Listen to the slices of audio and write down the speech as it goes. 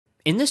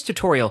In this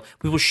tutorial,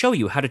 we will show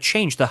you how to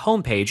change the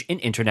home page in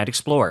Internet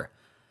Explorer.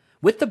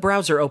 With the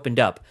browser opened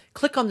up,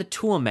 click on the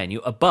Tool menu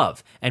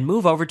above and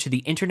move over to the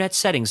Internet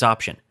Settings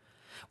option.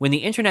 When the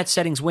Internet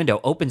Settings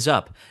window opens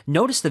up,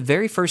 notice the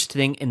very first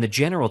thing in the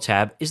General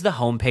tab is the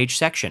Home Page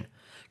section.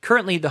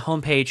 Currently, the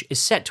home page is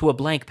set to a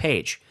blank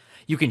page.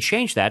 You can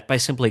change that by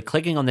simply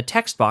clicking on the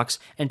text box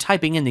and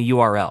typing in the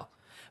URL.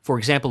 For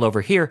example,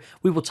 over here,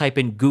 we will type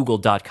in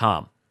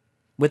google.com.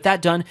 With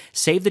that done,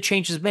 save the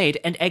changes made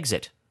and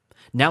exit.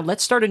 Now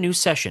let's start a new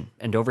session,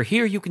 and over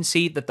here you can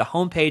see that the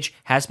home page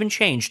has been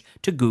changed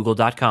to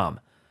google.com.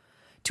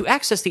 To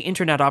access the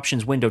Internet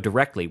Options window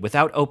directly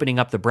without opening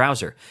up the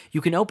browser,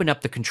 you can open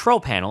up the Control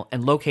panel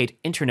and locate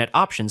Internet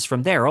Options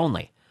from there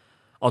only.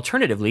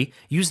 Alternatively,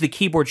 use the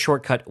keyboard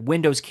shortcut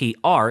Windows key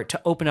R to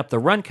open up the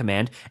Run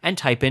command and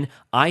type in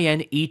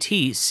inetcpl.cpl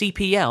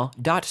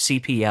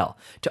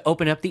to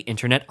open up the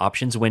Internet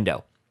Options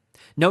window.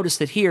 Notice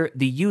that here,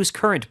 the Use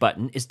Current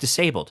button is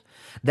disabled.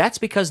 That's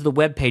because the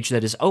web page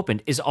that is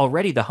opened is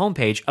already the home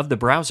page of the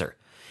browser.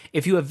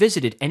 If you have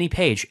visited any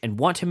page and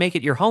want to make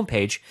it your home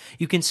page,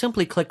 you can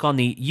simply click on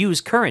the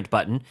Use Current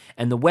button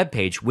and the web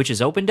page which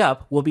is opened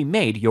up will be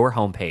made your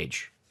home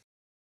page.